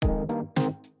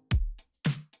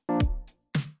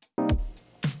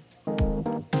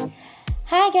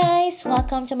Hi guys,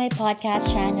 welcome to my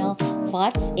podcast channel,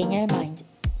 What's in Your Mind.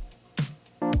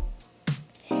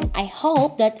 I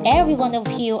hope that every one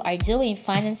of you are doing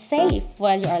fine and safe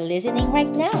while you are listening right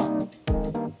now.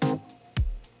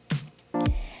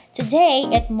 Today,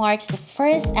 it marks the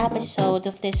first episode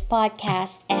of this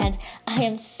podcast, and I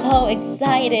am so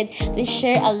excited to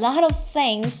share a lot of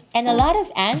things and a lot of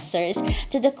answers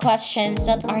to the questions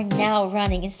that are now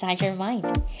running inside your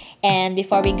mind. And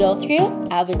before we go through,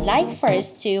 I would like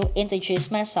first to introduce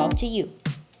myself to you.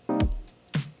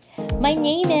 My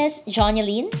name is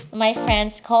Jonilyn. My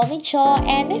friends call me Jo,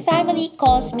 and my family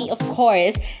calls me, of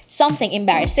course, something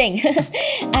embarrassing.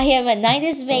 I am a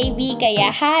 90s baby, kaya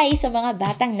hi sa mga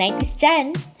batang 90s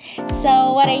dyan.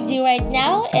 So what I do right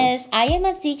now is I am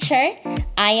a teacher,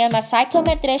 I am a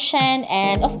psychometrician,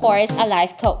 and of course, a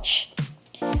life coach.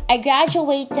 I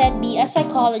graduated BS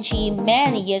Psychology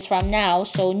many years from now,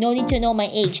 so no need to know my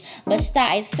age. Basta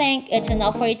I think it's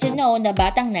enough for you to know na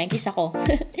batang 90s ako.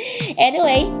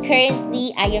 Anyway, currently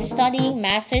I am studying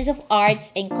Masters of Arts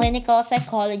in Clinical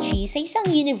Psychology sa isang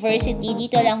university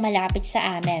dito lang malapit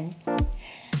sa amin.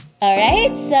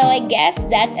 Alright, so I guess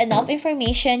that's enough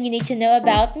information you need to know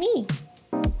about me.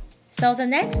 So the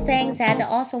next thing that I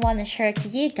also want to share to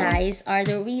you guys are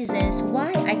the reasons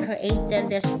why I created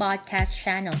this podcast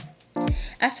channel.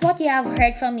 As what you have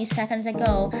heard from me seconds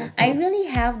ago, I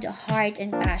really have the heart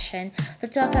and passion to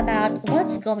talk about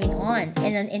what's going on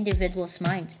in an individual's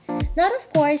mind. Not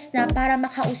of course na para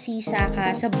makausisa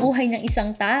ka sa buhay ng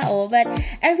isang tao, but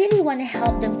I really want to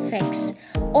help them fix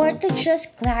or to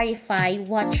just clarify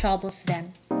what troubles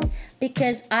them.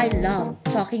 Because I love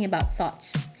talking about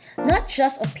thoughts. Not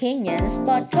just opinions,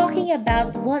 but talking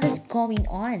about what is going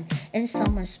on in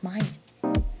someone's mind.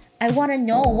 I want to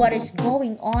know what is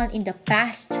going on in the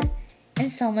past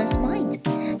in someone's mind.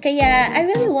 Kaya I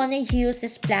really want to use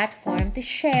this platform to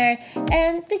share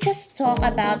and to just talk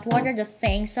about what are the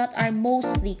things that are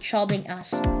mostly troubling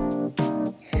us.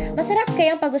 Masarap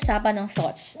kayang pag-usapan ng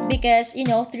thoughts because,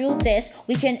 through this,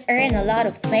 we can earn a lot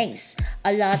of things.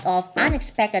 A lot of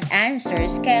unexpected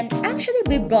answers can actually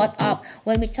be brought up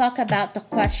when we talk about the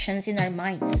questions in our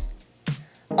minds.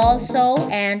 Also,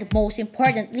 and most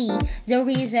importantly, the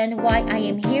reason why I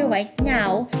am here right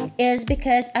now is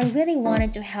because I really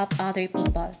wanted to help other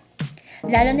people.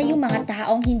 Lalo na yung mga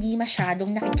taong hindi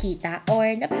masyadong nakikita or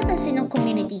napapansin ng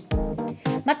community.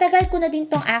 Matagal ko na din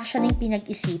tong actually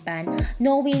pinag-isipan,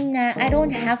 knowing na I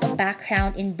don't have a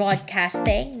background in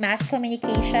broadcasting, mass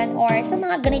communication, or sa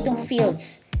mga ganitong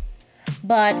fields.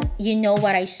 But you know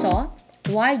what I saw?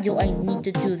 Why do I need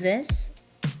to do this?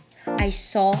 I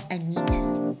saw a need.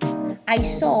 I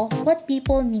saw what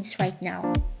people needs right now.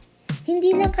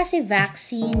 Hindi lang kasi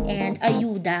vaccine and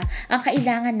ayuda ang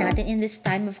kailangan natin in this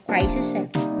time of crisis.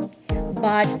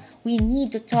 But we need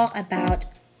to talk about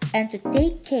and to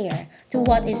take care to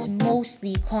what is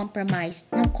mostly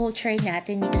compromised ng culture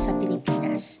natin dito sa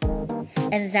Pilipinas.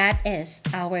 And that is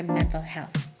our mental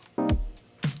health.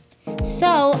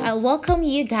 So, I welcome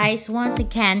you guys once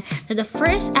again to the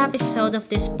first episode of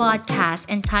this podcast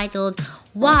entitled,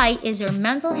 Why is Your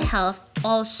Mental Health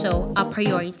Also a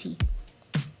Priority?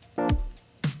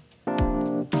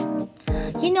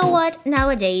 You know what?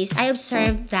 Nowadays, I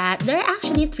observed that there are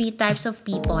actually three types of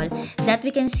people that we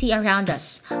can see around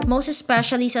us, most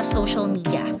especially sa social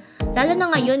media. Lalo na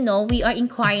ngayon, we are in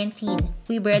quarantine.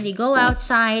 We barely go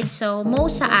outside, so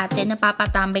most sa atin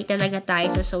napapatambay talaga tayo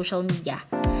sa social media.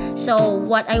 So,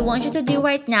 what I want you to do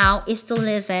right now is to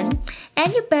listen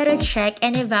and you better check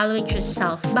and evaluate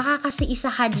yourself. Baka kasi isa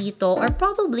ka dito or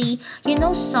probably you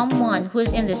know someone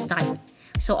who's in this type.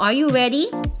 So, are you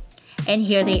ready? And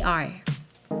here they are.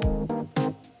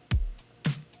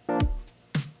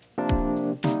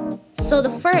 So the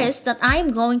first that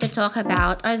I'm going to talk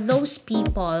about are those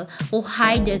people who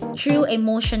hide their true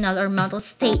emotional or mental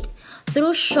state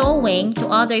through showing to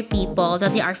other people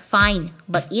that they are fine,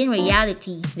 but in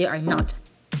reality, they are not.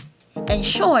 In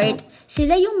short,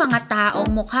 sila yung mga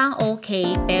taong mukhang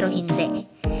okay pero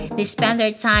hindi. They spend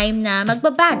their time na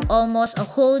magbabad almost a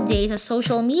whole day sa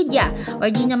social media or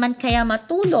di naman kaya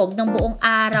matulog ng buong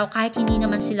araw kahit hindi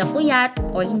naman sila puyat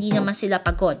or hindi naman sila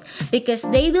pagod because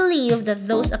they believe that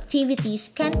those activities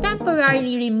can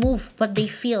temporarily remove what they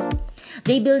feel.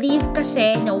 They believe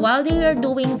kasi na while they are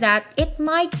doing that, it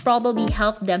might probably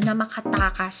help them na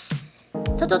makatakas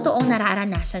sa totoong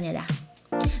nararanasan nila.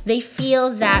 They feel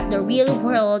that the real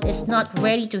world is not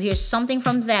ready to hear something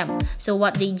from them. So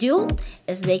what they do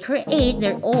is they create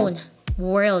their own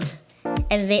world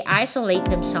and they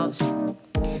isolate themselves.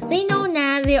 They know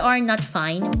na they are not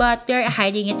fine, but they're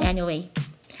hiding it anyway.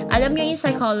 Alam nyo yung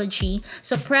psychology,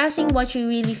 suppressing what you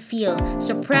really feel,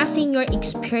 suppressing your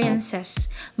experiences,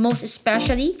 most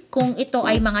especially kung ito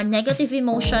ay mga negative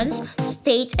emotions,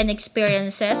 state, and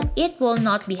experiences, it will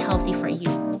not be healthy for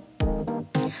you.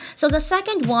 So the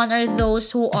second one are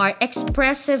those who are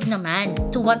expressive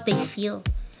naman to what they feel.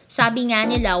 Sabi nga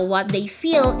nila, what they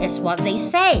feel is what they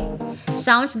say.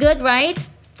 Sounds good, right?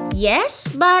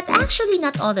 Yes, but actually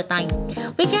not all the time.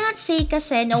 We cannot say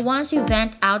kasi na once we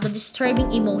vent out the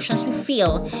disturbing emotions we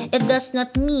feel, it does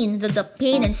not mean that the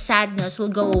pain and sadness will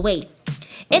go away.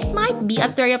 It might be a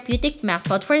therapeutic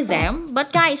method for them,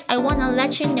 but guys, I wanna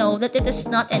let you know that it is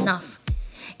not enough.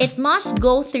 It must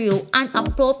go through an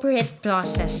appropriate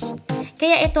process.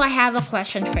 Kaya ito, I have a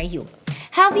question for you.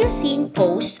 Have you seen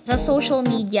posts sa social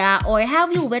media or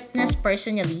have you witnessed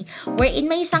personally wherein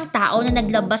may isang tao na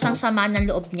naglabas ang sama ng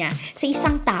loob niya sa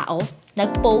isang tao,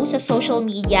 nag-post sa social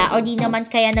media or di naman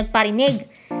kaya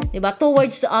nagparinig, diba,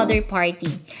 towards the other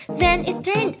party. Then it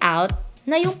turned out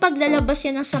na yung paglalabas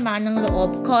niya ng sama ng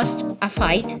loob caused a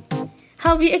fight?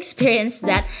 Have you experienced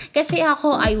that? Kasi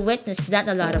ako, I witnessed that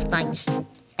a lot of times.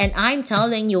 And I'm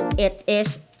telling you, it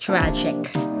is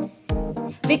tragic.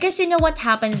 Because you know what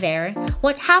happened there?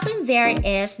 What happened there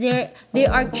is they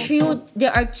are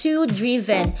too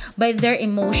driven by their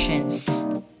emotions.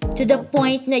 To the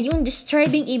point na yung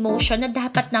disturbing emotion na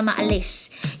dapat na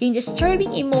maalis. Yung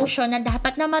disturbing emotion na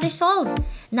dapat na ma-resolve.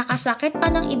 Nakasakit pa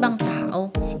ng ibang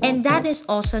tao. And that is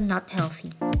also not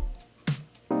healthy.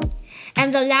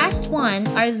 And the last one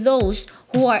are those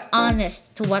who are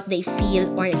honest to what they feel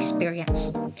or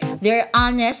experience. They're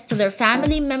honest to their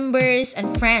family members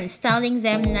and friends, telling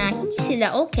them na hindi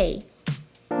sila okay.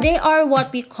 They are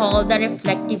what we call the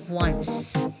reflective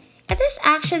ones. It is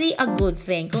actually a good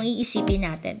thing kung iisipin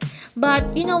natin.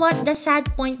 But you know what? The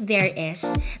sad point there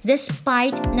is,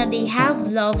 despite na they have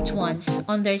loved ones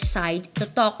on their side to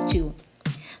talk to,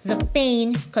 the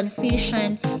pain,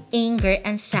 confusion, anger,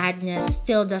 and sadness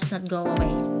still does not go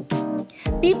away.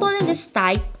 People in this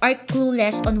type are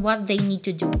clueless on what they need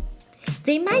to do.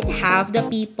 They might have the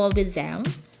people with them,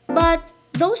 but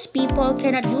those people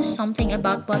cannot do something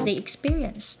about what they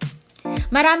experience.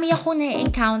 Marami ako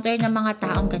na-encounter ng mga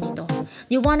taong ganito.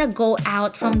 They wanna go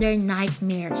out from their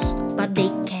nightmares, but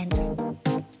they can't.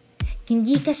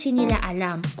 Hindi kasi nila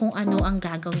alam kung ano ang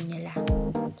gagawin nila.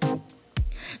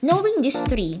 Knowing these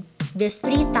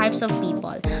three types of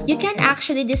people, you can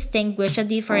actually distinguish the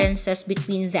differences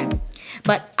between them.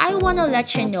 But I want to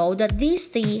let you know that these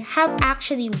three have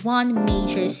actually one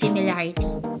major similarity.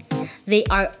 They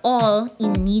are all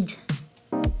in need.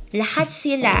 Lahat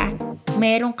sila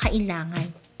mayroong kailangan.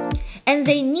 And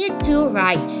they need two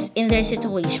rights in their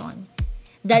situation.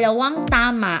 Dalawang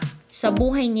tama sa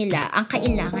buhay nila ang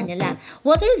kailangan nila.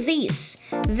 What are these?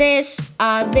 These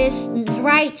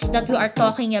rights that we are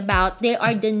talking about, they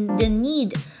are the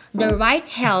need, the right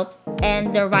help,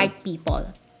 and the right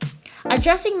people.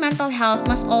 Addressing mental health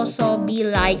must also be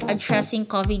like addressing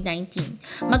COVID-19.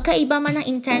 Magkaiba man ng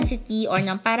intensity or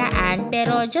ng paraan,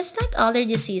 pero just like other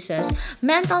diseases,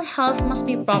 mental health must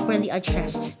be properly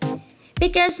addressed.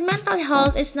 Because mental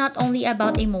health is not only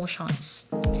about emotions.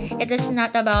 It is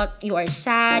not about you are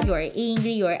sad, you are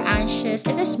angry, you are anxious.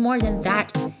 It is more than that.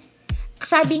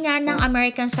 Sabi nga ng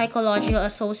American Psychological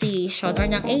Association or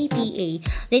ng APA,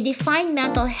 they define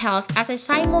mental health as a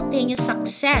simultaneous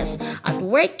success at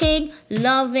working,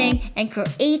 loving, and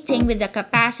creating with the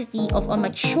capacity of a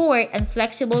mature and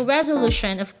flexible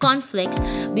resolution of conflicts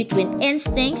between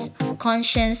instincts,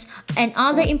 conscience, and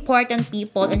other important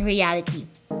people in reality.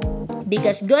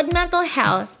 Because good mental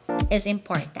health is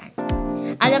important.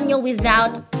 Alam nyo,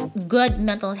 without good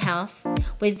mental health,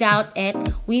 without it,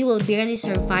 we will barely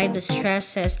survive the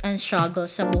stresses and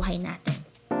struggles sa buhay natin.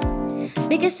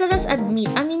 Because let us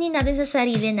admit, aminin natin sa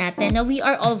sarili natin na we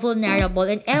are all vulnerable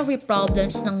in every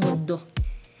problems ng mundo.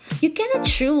 You cannot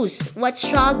choose what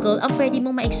struggle ang pwede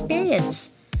mong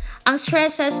ma-experience. Ang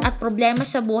stresses at problema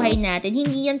sa buhay natin,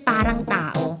 hindi yan parang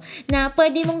tao na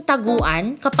pwede mong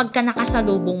taguan kapag ka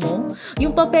nakasalubong mo.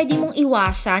 Yung pa pwede mong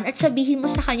iwasan at sabihin mo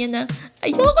sa kanya na,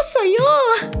 ayoko sa'yo,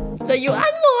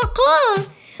 layuan mo ako.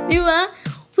 Di ba?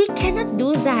 We cannot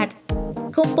do that.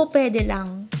 Kung po pwede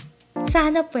lang.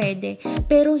 Sana pwede,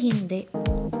 pero hindi.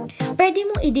 Pwede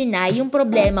mong i-deny yung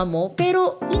problema mo,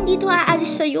 pero hindi to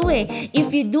aalis sa'yo eh.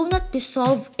 If you do not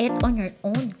resolve it on your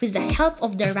own with the help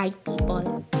of the right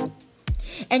people.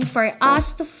 And for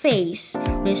us to face,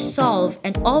 resolve,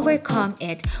 and overcome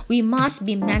it, we must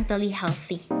be mentally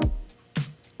healthy.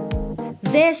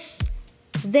 This,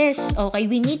 okay,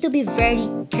 we need to be very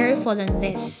careful on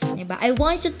this. Diba? I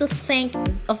want you to think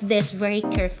of this very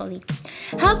carefully.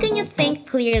 How can you think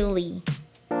clearly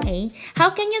Okay?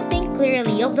 How can you think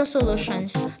clearly of the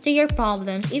solutions to your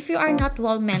problems if you are not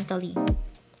well mentally?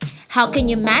 How can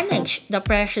you manage the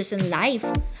pressures in life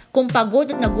kung pagod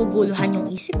at naguguluhan yung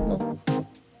isip mo?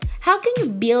 How can you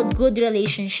build good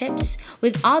relationships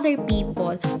with other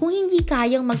people kung hindi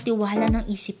kayang magtiwala ng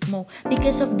isip mo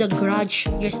because of the grudge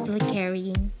you're still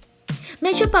carrying?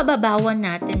 Medyo pababawan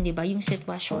natin, di ba, yung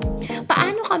sitwasyon.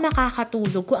 Paano ka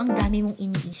makakatulog kung ang dami mong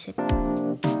iniisip?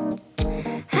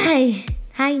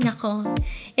 Hay nako.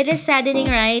 It is saddening,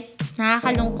 right?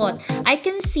 Nakakalungkot. I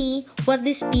can see what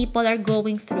these people are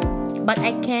going through, but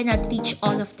I cannot reach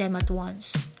all of them at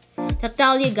once. To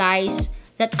tell you guys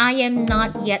that I am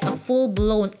not yet a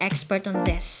full-blown expert on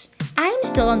this. I'm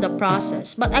still on the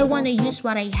process, but I want to use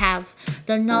what I have,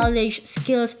 the knowledge,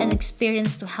 skills, and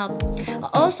experience to help. I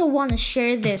also want to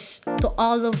share this to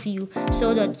all of you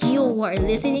so that you who are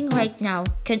listening right now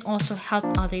can also help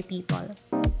other people.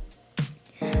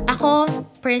 Ako,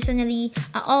 personally,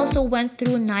 I also went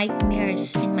through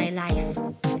nightmares in my life.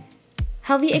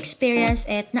 Have you experienced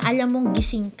it na alam mong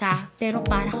gising ka pero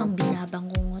para kang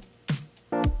binabangungot?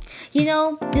 You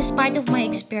know, despite of my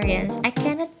experience, I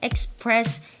cannot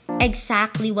express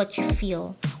exactly what you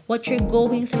feel, what you're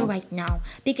going through right now,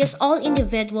 because all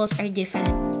individuals are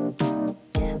different.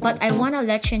 But I wanna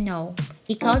let you know,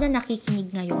 ikaw na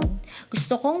nakikinig ngayon,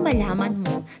 gusto kong malaman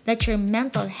mo that your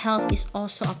mental health is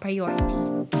also a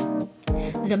priority.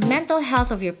 The mental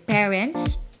health of your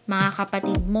parents, mga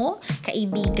kapatid mo,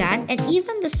 kaibigan, and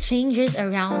even the strangers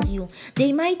around you.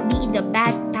 They might be in the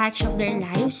bad patch of their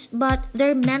lives, but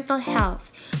their mental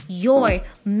health, your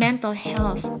mental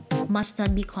health, must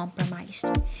not be compromised.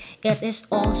 It is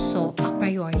also a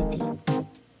priority.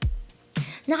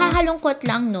 Nakakalungkot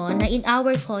lang no na in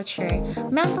our culture,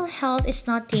 mental health is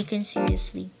not taken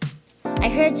seriously. I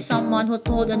heard someone who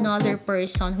told another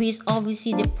person who is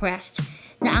obviously depressed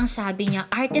na ang sabi niya,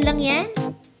 arte lang yan.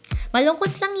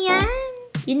 Malungkot lang yan.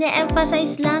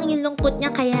 Ine-emphasize lang yung lungkot niya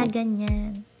kaya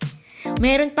ganyan.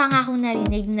 Meron pa nga akong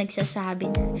narinig na nagsasabi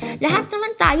na, lahat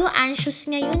naman tayo anxious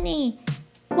ngayon eh.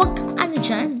 Huwag kang ano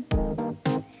dyan.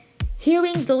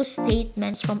 Hearing those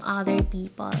statements from other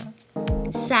people,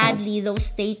 sadly, those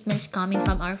statements coming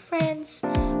from our friends,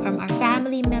 from our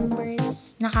family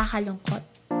members, nakakalungkot.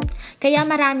 Kaya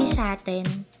marami sa atin,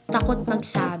 takot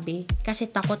magsabi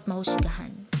kasi takot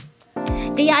mahusgahan.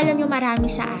 Kaya alam nyo marami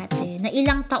sa atin na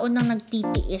ilang taon nang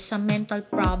nagtitiis sa mental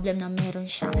problem na meron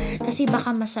siya kasi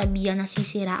baka masabihan na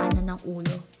sisiraan na ng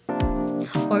ulo.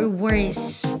 Or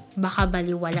worse, baka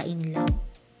baliwalain lang.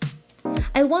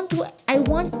 I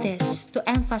want this to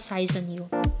emphasize on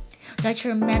you that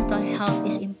your mental health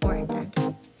is important.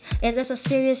 It is a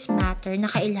serious matter na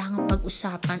kailangang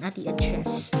pag-usapan at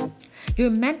i-address.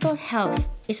 Your mental health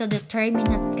is a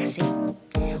determinant kasi.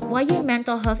 Why your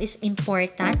mental health is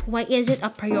important? Why is it a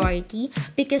priority?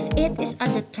 Because it is a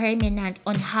determinant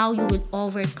on how you will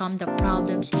overcome the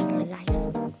problems in your life.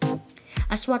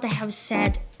 As what I have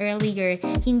said earlier,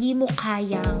 hindi mo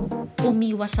kayang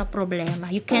umiwas sa problema.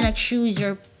 You cannot choose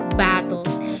your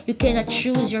battles. You cannot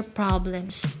choose your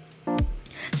problems.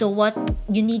 So what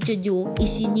you need to do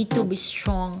is you need to be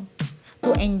strong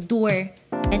to endure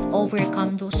and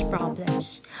overcome those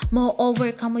problems.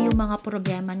 Ma-overcome mo yung mga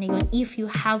problema na yun if you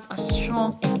have a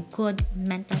strong and good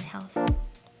mental health.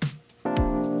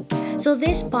 So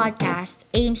this podcast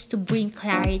aims to bring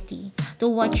clarity to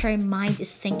what your mind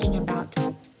is thinking about.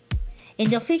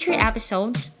 In the future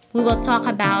episodes, we will talk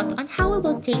about on how we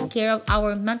will take care of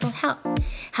our mental health,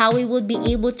 how we will be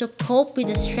able to cope with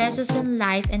the stresses in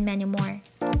life, and many more.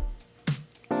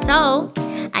 So,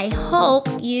 I hope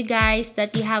you guys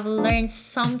that you have learned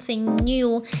something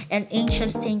new and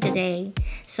interesting today.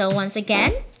 So once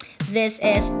again, this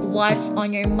is What's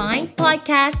on Your Mind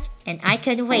podcast, and I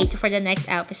can't wait for the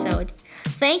next episode.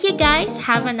 Thank you guys.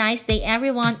 Have a nice day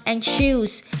everyone, and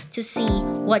choose to see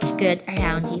what's good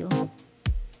around you.